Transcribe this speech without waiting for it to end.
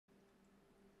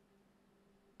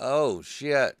Oh,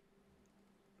 shit.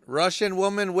 Russian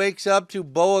woman wakes up to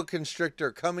boa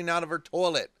constrictor coming out of her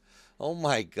toilet. Oh,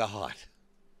 my God.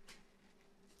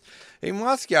 A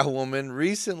Moscow woman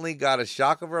recently got a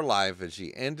shock of her life as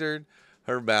she entered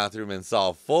her bathroom and saw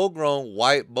a full-grown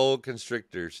white boa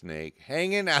constrictor snake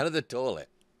hanging out of the toilet.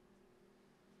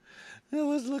 It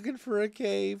was looking for a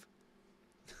cave.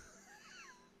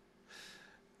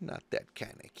 Not that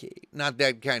kind of cave. Not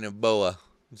that kind of boa.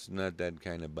 It's not that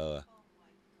kind of boa.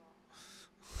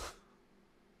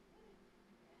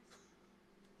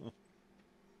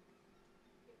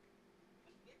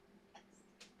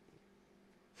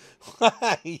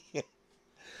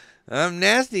 I'm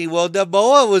nasty. Well, the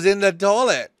boa was in the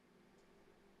toilet.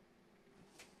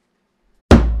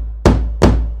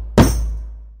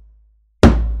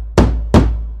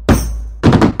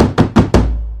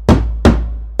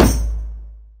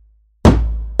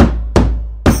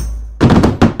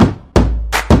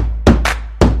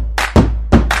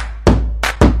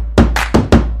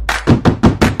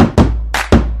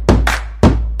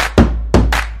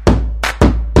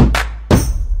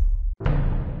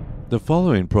 The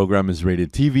following program is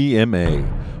rated TVMA.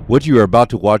 What you are about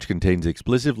to watch contains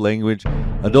explicit language,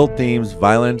 adult themes,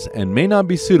 violence, and may not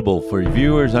be suitable for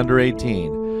viewers under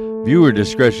 18. Viewer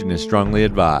discretion is strongly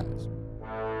advised.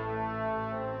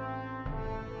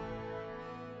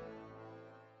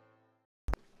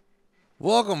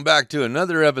 Welcome back to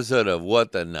another episode of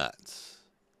What the Nuts,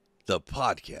 the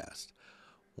podcast,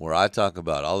 where I talk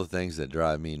about all the things that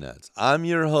drive me nuts. I'm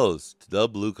your host, the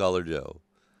Blue Collar Joe.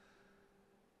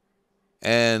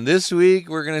 And this week,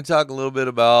 we're going to talk a little bit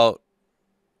about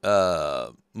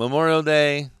Memorial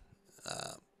Day.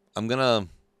 I'm going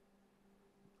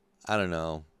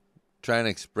to, try and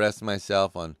express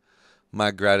myself on my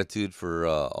gratitude for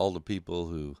all the people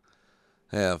who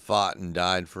have fought and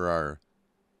died for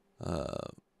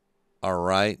our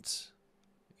rights,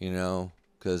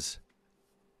 because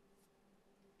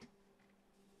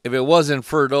if it wasn't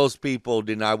for those people,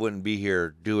 then I wouldn't be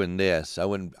here doing this. I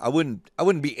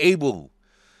wouldn't be able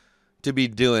to be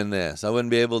doing this. I wouldn't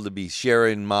be able to be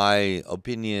sharing my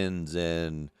opinions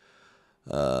and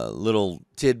little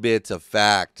tidbits of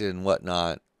fact and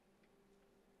whatnot.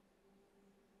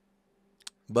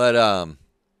 But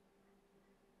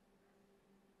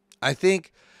I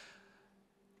think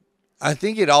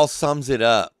it all sums it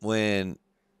up when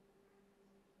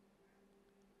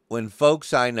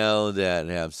folks I know that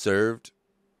have served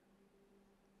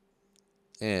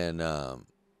and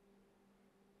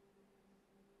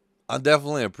I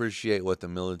definitely appreciate what the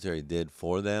military did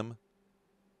for them.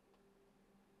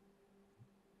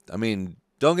 I mean,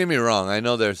 don't get me wrong. I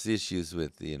know there's issues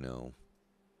with, the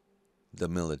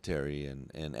military and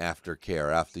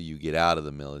aftercare after you get out of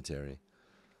the military.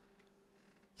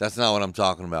 That's not what I'm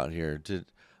talking about here.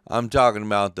 I'm talking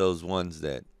about those ones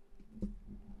that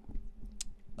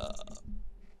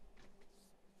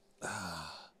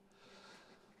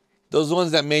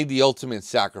made the ultimate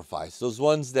sacrifice. Those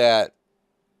ones that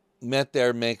met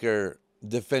their maker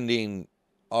defending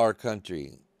our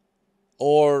country,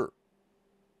 or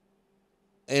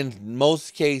in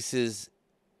most cases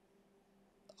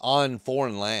on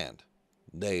foreign land.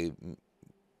 They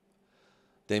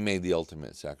made the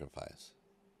ultimate sacrifice.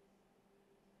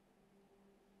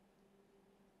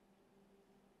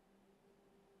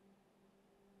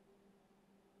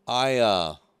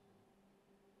 I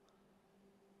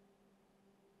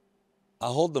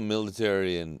hold the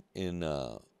military in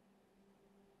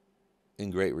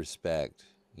great respect,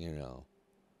 I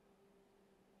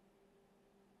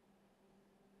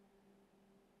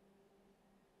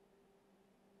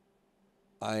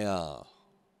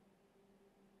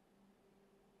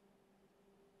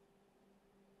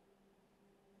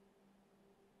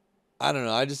don't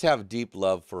know. I just have a deep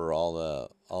love for all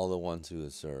the ones who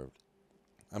have served.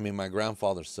 I mean, my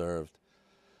grandfather served.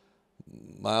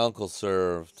 My uncle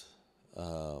served.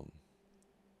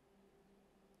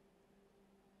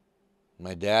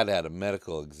 My dad had a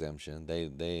medical exemption. They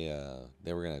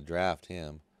were going to draft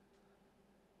him,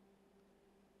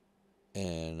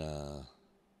 and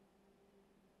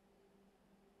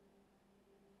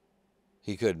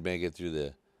he couldn't make it through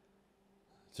the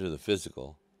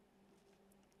physical.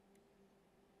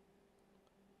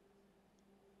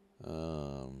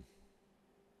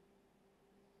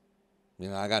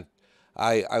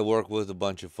 I work with a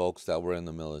bunch of folks that were in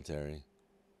the military.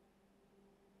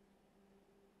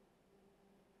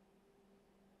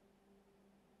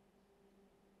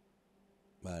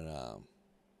 But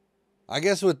I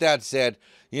guess with that said,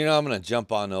 I'm going to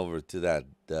jump on over to that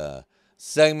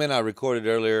segment I recorded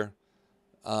earlier.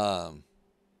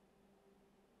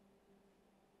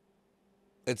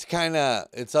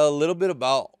 it's a little bit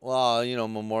about,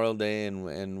 Memorial Day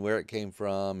and where it came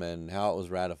from and how it was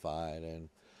ratified and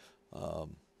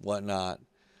whatnot.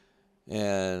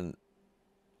 And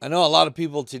I know a lot of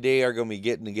people today are going to be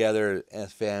getting together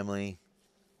as family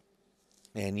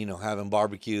and, having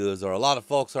barbecues, or a lot of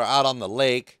folks are out on the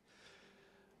lake,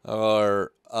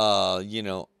 or,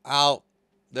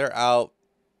 they're out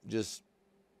just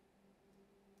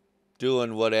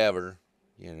doing whatever.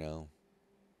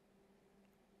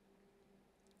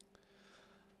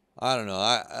 I don't know.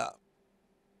 I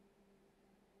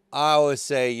always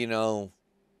say,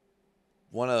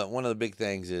 one of the big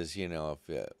things is,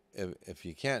 if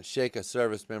you can't shake a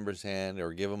service member's hand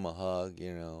or give them a hug,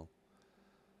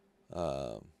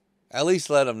 at least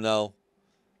let them know.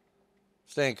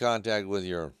 Stay in contact with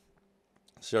your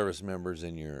service members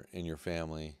in your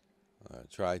family.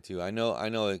 Try to. I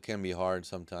know it can be hard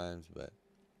sometimes, but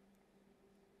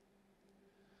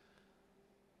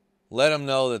let them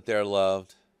know that they're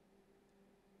loved,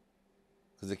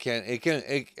 because it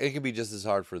can be just as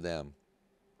hard for them.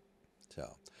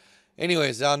 So,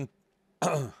 anyways,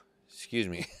 excuse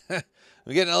me, I'm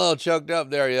getting a little choked up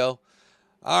there, yo.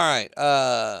 All right,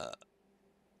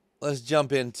 let's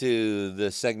jump into the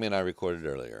segment I recorded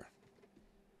earlier.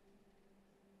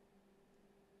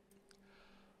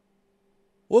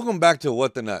 Welcome back to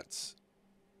What the Nuts.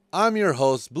 I'm your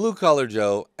host, Blue Collar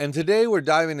Joe, and today we're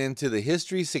diving into the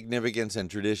history, significance,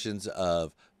 and traditions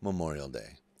of Memorial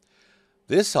Day.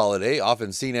 This holiday,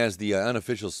 often seen as the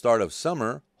unofficial start of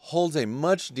summer, holds a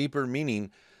much deeper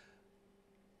meaning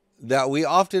that we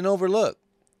often overlook.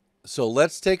 So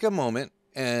let's take a moment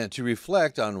to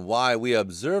reflect on why we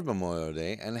observe Memorial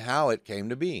Day and how it came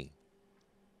to be.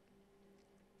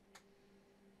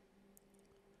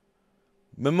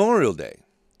 Memorial Day,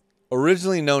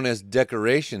 originally known as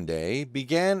Decoration Day,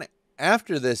 began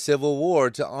after the Civil War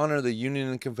to honor the Union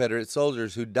and Confederate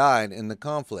soldiers who died in the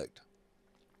conflict.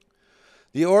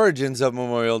 The origins of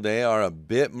Memorial Day are a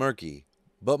bit murky,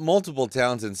 but multiple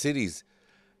towns and cities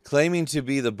claiming to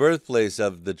be the birthplace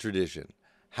of the tradition.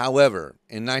 However,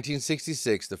 in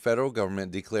 1966, the federal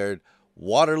government declared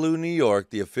Waterloo, New York,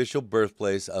 the official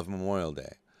birthplace of Memorial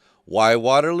Day. Why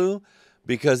Waterloo?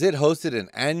 Because it hosted an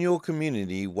annual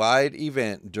community-wide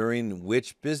event during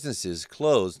which businesses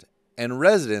closed and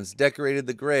residents decorated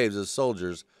the graves of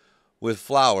soldiers with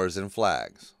flowers and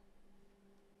flags.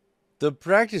 The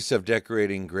practice of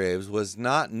decorating graves was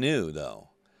not new, though.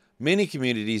 Many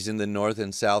communities in the North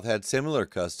and South had similar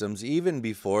customs even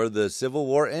before the Civil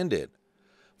War ended.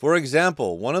 For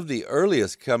example, one of the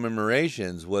earliest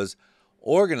commemorations was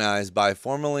organized by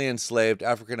formerly enslaved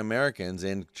African Americans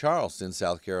in Charleston,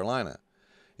 South Carolina,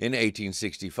 in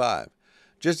 1865.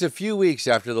 Just a few weeks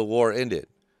after the war ended,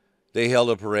 they held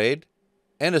a parade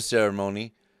and a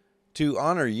ceremony to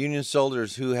honor Union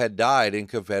soldiers who had died in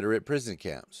Confederate prison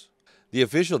camps. The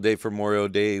official date for Memorial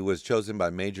Day was chosen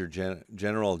by Major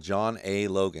General John A.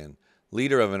 Logan,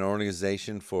 leader of an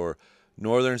organization for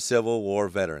Northern Civil War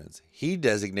veterans. He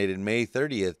designated May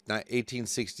 30th,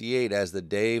 1868 as the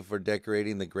day for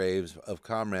decorating the graves of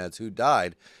comrades who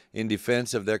died in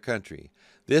defense of their country.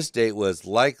 This date was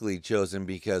likely chosen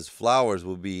because flowers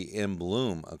would be in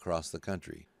bloom across the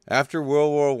country. After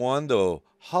World War I, the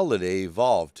holiday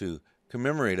evolved to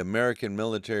commemorate American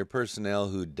military personnel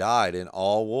who died in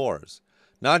all wars,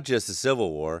 not just the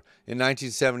Civil War. In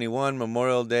 1971,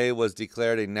 Memorial Day was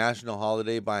declared a national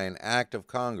holiday by an act of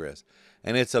Congress,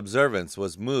 and its observance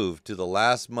was moved to the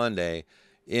last Monday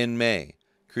in May,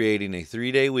 creating a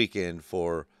 3-day weekend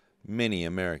for many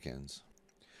Americans.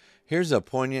 Here's a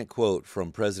poignant quote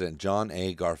from President John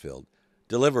A. Garfield,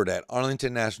 delivered at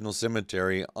Arlington National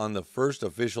Cemetery on the first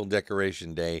official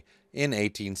Decoration Day in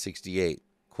 1868.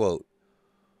 Quote,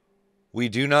 "We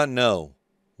do not know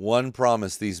one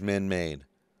promise these men made,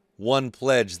 one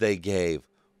pledge they gave,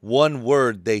 one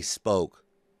word they spoke.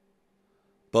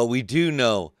 But we do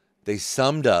know they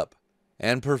summed up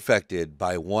and perfected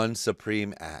by one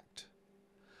supreme act,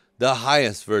 the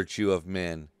highest virtue of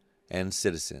men and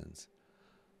citizens.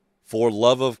 For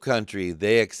love of country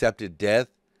they accepted death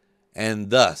and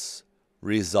thus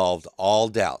resolved all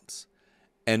doubts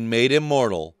and made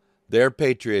immortal their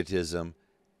patriotism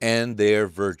and their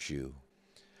virtue."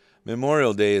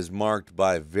 Memorial Day is marked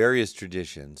by various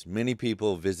traditions. Many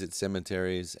people visit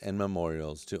cemeteries and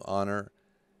memorials to honor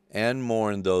and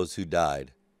mourn those who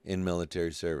died in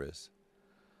military service.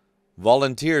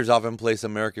 Volunteers often place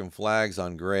American flags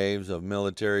on graves of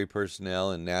military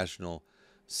personnel in national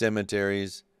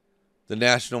cemeteries. The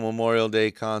National Memorial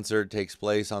Day concert takes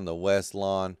place on the West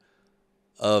Lawn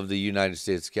of the United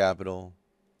States Capitol,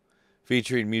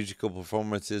 featuring musical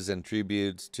performances and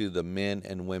tributes to the men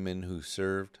and women who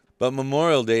served. But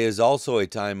Memorial Day is also a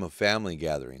time of family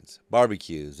gatherings,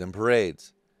 barbecues, and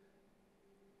parades.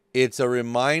 It's a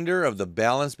reminder of the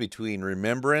balance between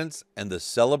remembrance and the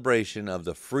celebration of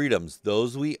the freedoms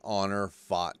those we honor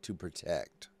fought to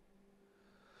protect.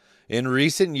 In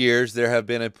recent years, there have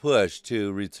been a push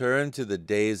to return to the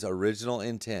day's original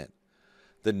intent,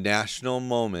 the National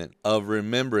Moment of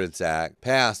Remembrance Act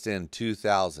passed in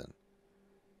 2000.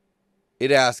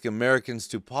 It asked Americans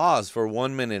to pause for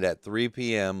 1 minute at 3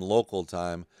 p.m. local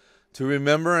time to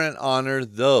remember and honor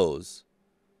those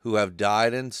who have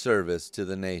died in service to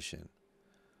the nation.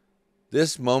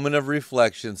 This moment of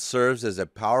reflection serves as a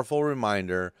powerful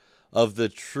reminder of the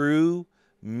true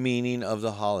meaning of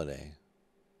the holiday.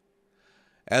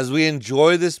 As we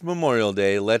enjoy this Memorial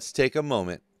Day, let's take a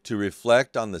moment to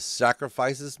reflect on the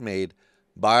sacrifices made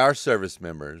by our service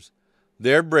members.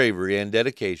 Their bravery and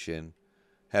dedication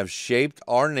have shaped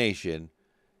our nation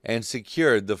and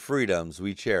secured the freedoms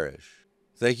we cherish.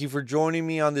 Thank you for joining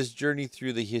me on this journey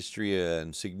through the history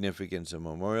and significance of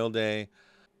Memorial Day.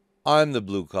 I'm the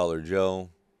Blue Collar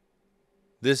Joe.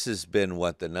 This has been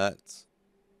What the Nuts.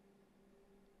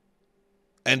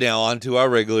 And now on to our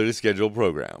regularly scheduled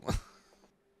program.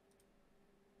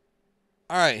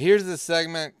 All right, here's the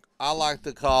segment I like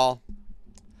to call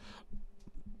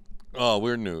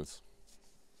Weird News.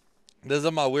 This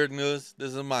is my weird news.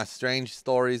 This is my strange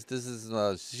stories. This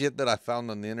is shit that I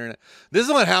found on the internet. This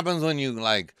is what happens when you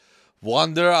like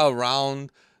wander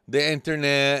around the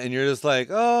internet and you're just like,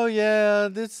 oh yeah,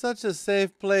 this is such a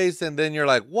safe place. And then you're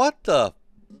like, what the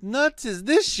nuts is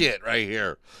this shit right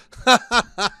here?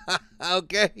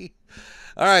 Okay.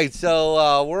 All right.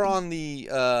 So we're on the,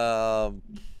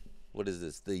 what is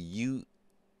this? The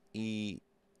UE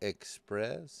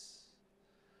Express?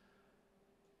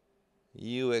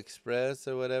 U Express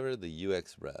or whatever, the U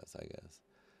Express, I guess.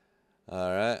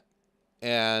 All right,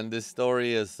 and this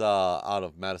story is out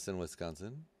of Madison,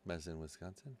 Wisconsin,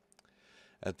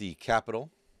 at the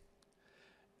Capitol.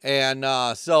 And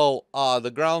so the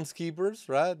groundskeepers,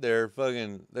 right?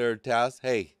 They're tasked.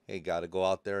 Hey, gotta go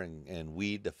out there and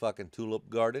weed the fucking tulip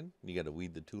garden. You gotta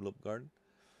weed the tulip garden.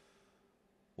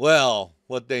 Well,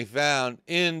 what they found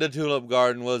in the tulip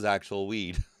garden was actual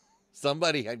weed.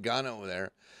 Somebody had gone over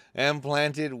there and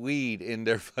planted weed in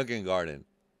their fucking garden.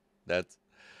 That's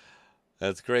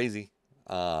crazy.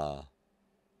 That's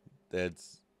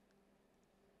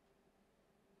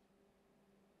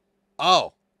I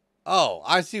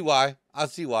see why.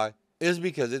 It's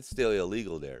because it's still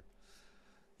illegal there.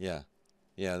 Yeah.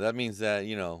 That means that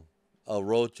a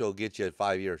roach will get you at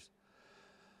 5 years.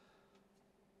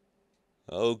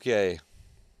 Okay.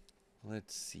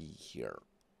 Let's see here.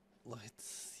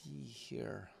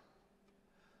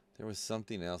 There was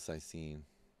something else I seen.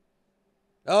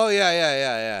 Oh,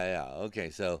 yeah. Okay,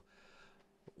 so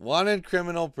wanted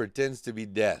criminal pretends to be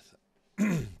deaf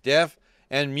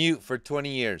and mute for 20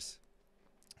 years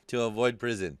to avoid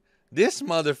prison. This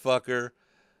motherfucker.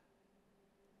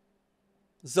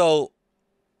 So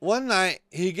one night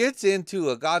he gets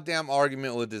into a goddamn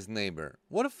argument with his neighbor.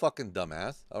 What a fucking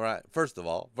dumbass. All right. First of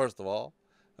all. All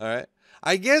right.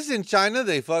 I guess in China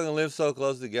they fucking live so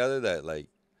close together that like,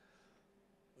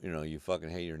 you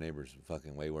fucking hate your neighbors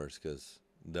fucking way worse because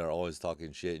they're always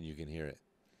talking shit and you can hear it.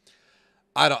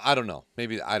 I don't know.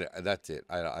 Maybe that's it.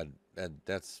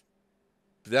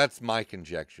 That's my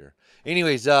conjecture.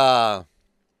 Anyways, so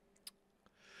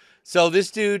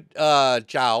this dude,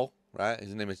 Chow, right?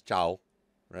 His name is Chow,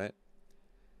 right?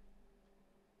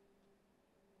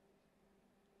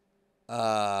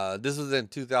 This was in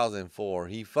 2004.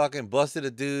 He fucking busted a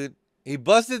dude. He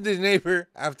busted his neighbor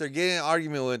after getting an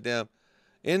argument with them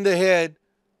in the head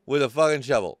with a fucking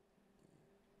shovel.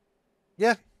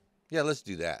 Yeah, let's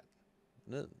do that.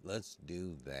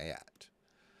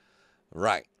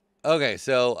 Right. Okay,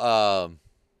 so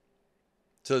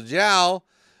Zhao,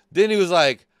 then he was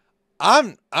like,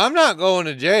 I'm not going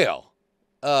to jail.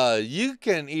 You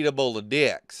can eat a bowl of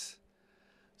dicks.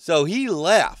 So he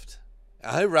left.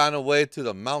 I ran away to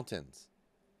the mountains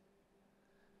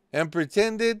and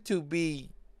pretended to be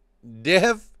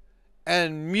deaf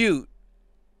and mute.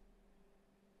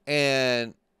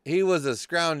 And he was a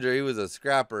scrounger. He was a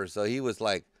scrapper. So he was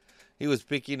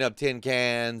picking up tin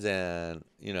cans and,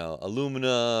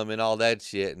 aluminum and all that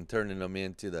shit and turning them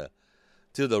into the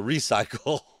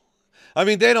recycle. I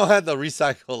mean, they don't have the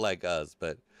recycle like us,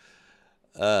 but,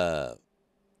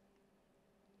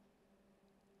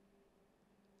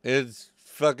 it's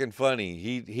fucking funny.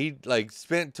 He like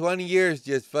spent 20 years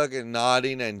just fucking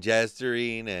nodding and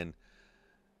gesturing, and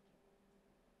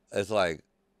it's like,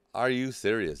 are you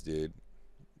serious, dude?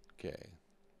 Okay.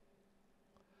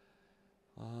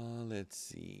 Let's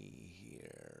see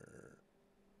here.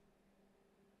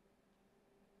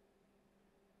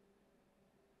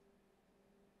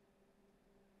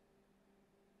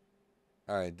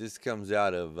 All right, this comes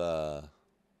out of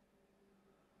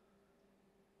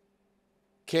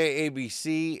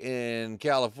KABC in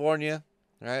California.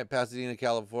 All right, Pasadena,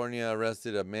 California,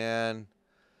 arrested a man,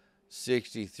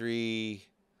 63,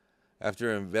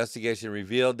 after an investigation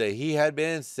revealed that he had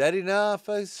been setting off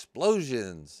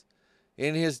explosions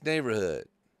in his neighborhood.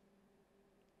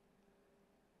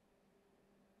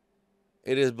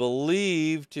 He is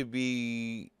believed to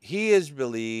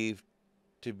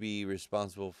be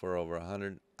responsible for over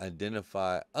 100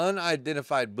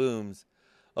 unidentified booms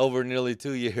over nearly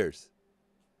 2 years.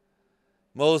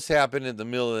 Most happened in the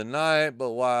middle of the night, but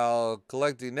while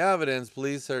collecting evidence,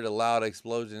 police heard a loud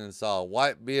explosion and saw a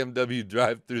white BMW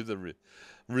drive through the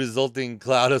resulting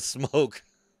cloud of smoke.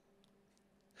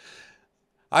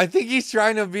 I think he's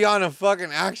trying to be on a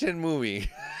fucking action movie.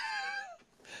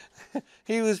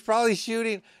 He was probably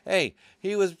shooting a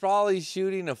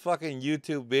fucking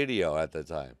YouTube video at the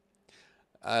time.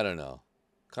 I don't know.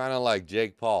 Kind of like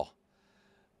Jake Paul.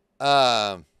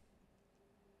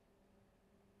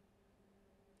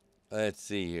 Let's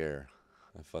see here.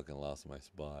 I fucking lost my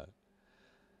spot.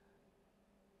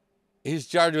 He's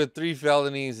charged with 3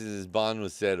 felonies. His bond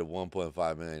was set at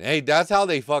 $1.5 million. Hey, that's how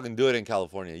they fucking do it in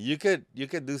California. You could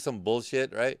do some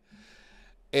bullshit, right?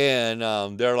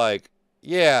 And they're like,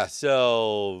 yeah,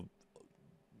 so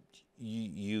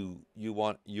you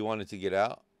wanted to get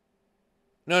out?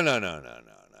 No.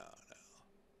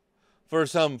 For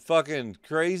some fucking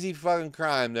crazy fucking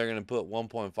crime, they're gonna put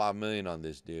 $1.5 million on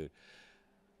this dude.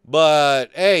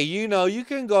 But hey, you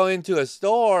can go into a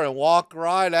store and walk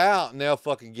right out, and they'll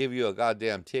fucking give you a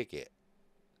goddamn ticket.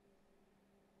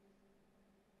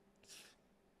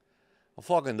 It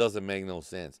fucking doesn't make no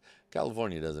sense.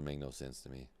 California doesn't make no sense to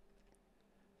me.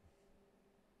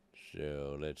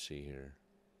 So let's see here.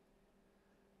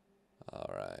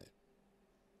 All right.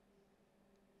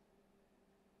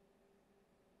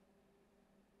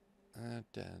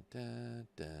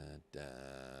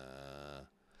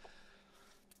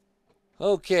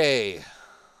 Okay. I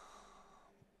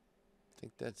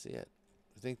think that's it.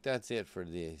 I think that's it for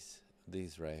these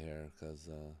right here, because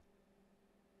oh.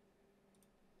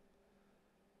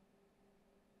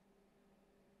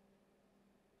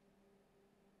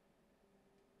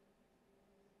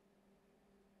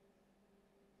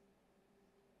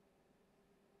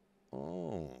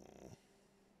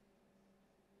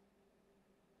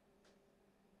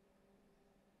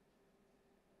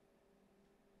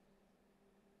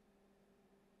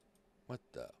 What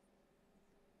the?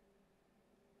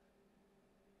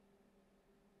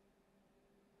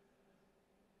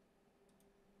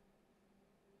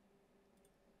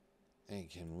 Hey,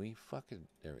 can we fucking...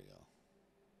 There we go.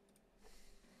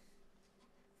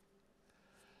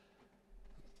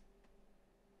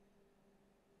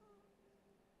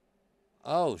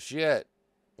 Oh, shit.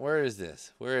 Where is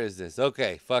this?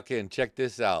 Okay, fucking check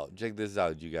this out. Check this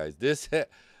out, you guys. This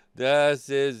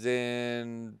is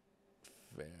in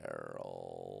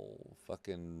Farrell,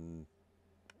 fucking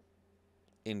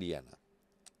Indiana.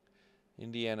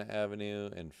 Indiana Avenue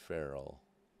and Farrell.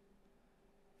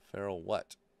 Farrell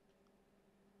what?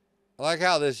 I like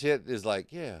how this shit is like,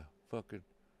 yeah, fucking.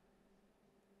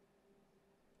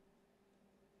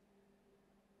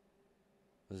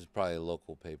 This is probably a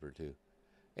local paper too.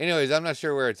 Anyways, I'm not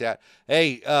sure where it's at.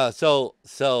 Hey, so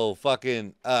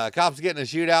fucking cops getting a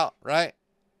shootout, right?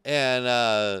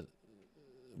 And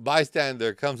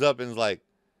bystander comes up and is like,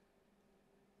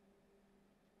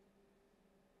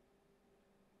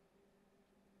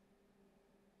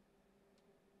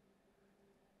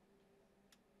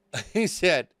 he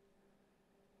said,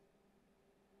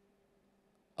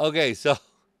 okay, so,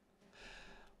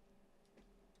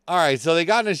 all right, so they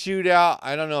got in a shootout.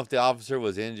 I don't know if the officer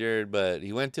was injured, but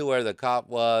he went to where the cop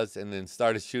was and then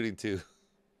started shooting too.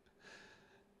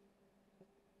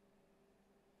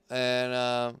 And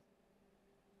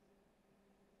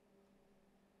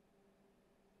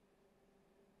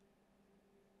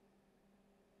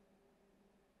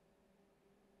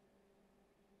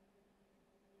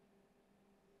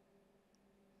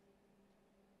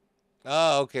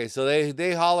oh, okay. So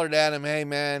they hollered at him, "Hey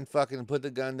man, fucking put the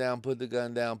gun down, put the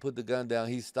gun down, put the gun down."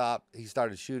 He stopped. He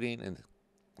started shooting,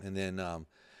 and then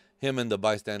him and the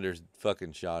bystanders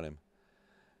fucking shot him.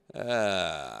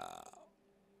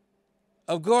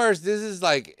 Of course, this is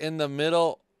like in the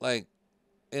middle of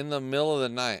the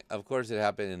night. Of course, it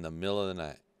happened in the middle of the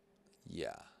night.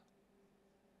 Yeah.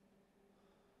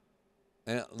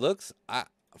 And it looks,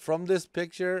 from this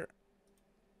picture,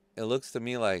 it looks to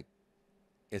me like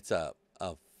it's a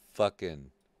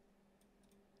fucking...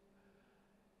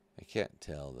 I can't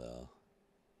tell, though.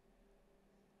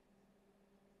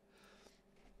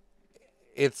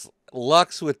 It's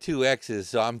Lux with 2 X's,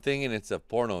 so I'm thinking it's a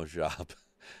porno shop.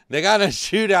 They got a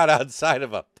shootout outside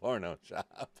of a porno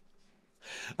shop.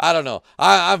 I don't know.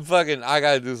 I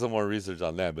gotta do some more research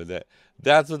on that, but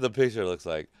that's what the picture looks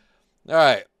like. All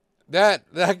right, that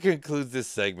concludes this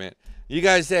segment. You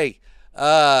guys, hey,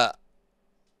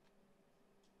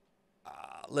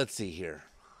 let's see here.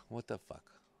 What the fuck?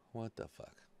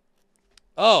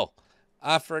 Oh,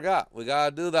 I forgot. We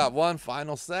gotta do that one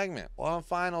final segment.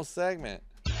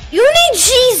 You need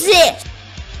Jesus!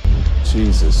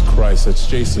 Jesus Christ, that's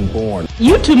Jason Bourne.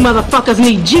 You two motherfuckers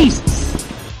need Jesus.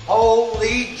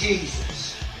 Holy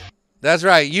Jesus. That's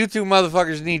right. You two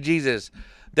motherfuckers need Jesus.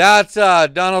 That's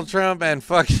Donald Trump and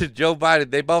fucking Joe Biden.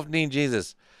 They both need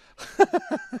Jesus. All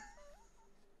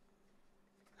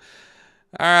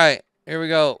right. Here we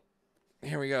go.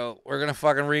 We're going to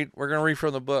fucking read. We're going to read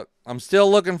from the book. I'm still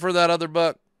looking for that other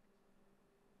book.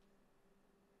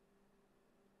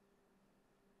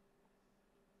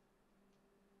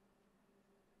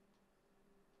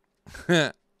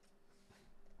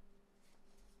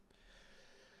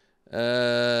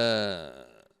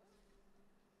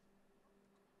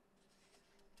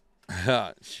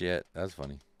 Shit, that's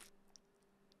funny.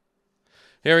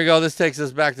 Here we go. This takes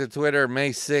us back to Twitter,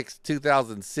 May 6th,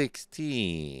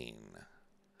 2016.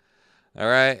 All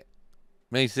right.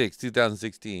 May 6th,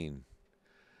 2016.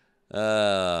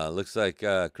 Looks like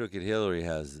Crooked Hillary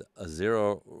has a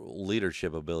 0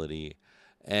 leadership ability.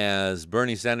 As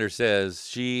Bernie Sanders says,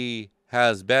 she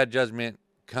has bad judgment,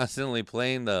 constantly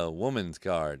playing the woman's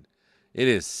card. It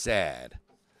is sad.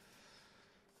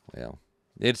 Well,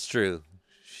 it's true.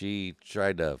 She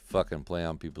tried to fucking play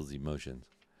on people's emotions.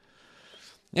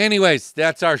 Anyways,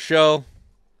 that's our show.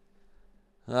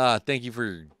 Thank you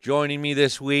for joining me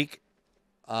this week.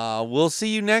 We'll see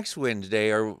you next Wednesday,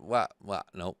 or what?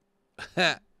 Nope.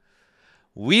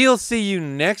 We'll see you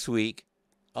next week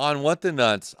on What the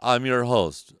Nuts. I'm your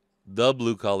host, the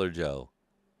Blue Collar Joe.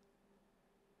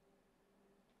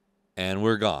 And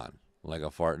we're gone like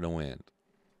a fart in the wind.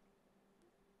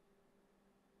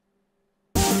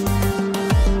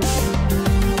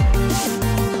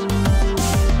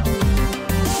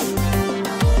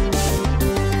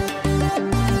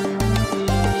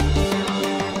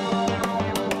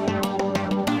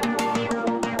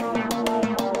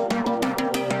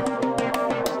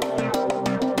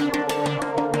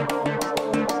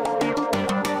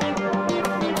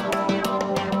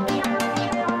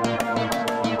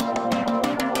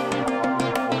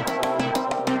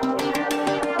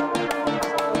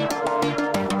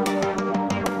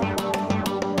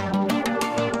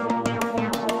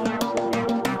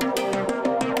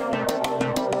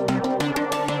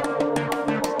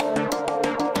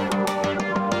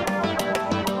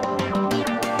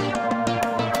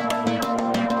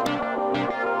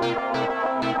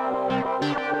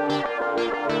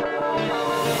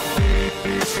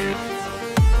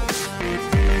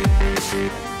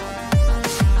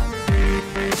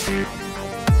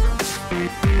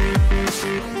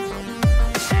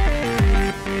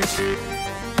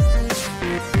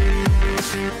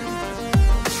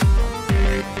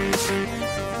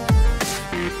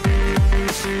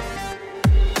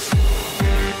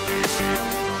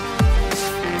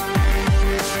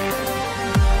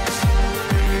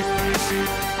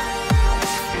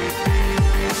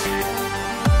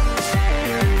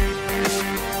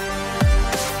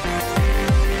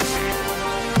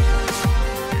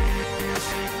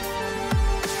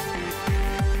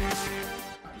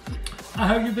 I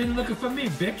heard you've been looking for me,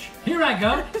 bitch. Here I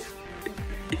go.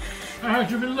 I heard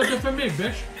you've been looking for me,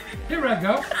 bitch. Here I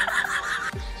go.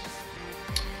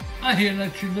 I hear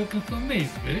that you're looking for me,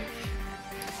 bitch.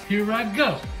 Here I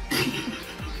go.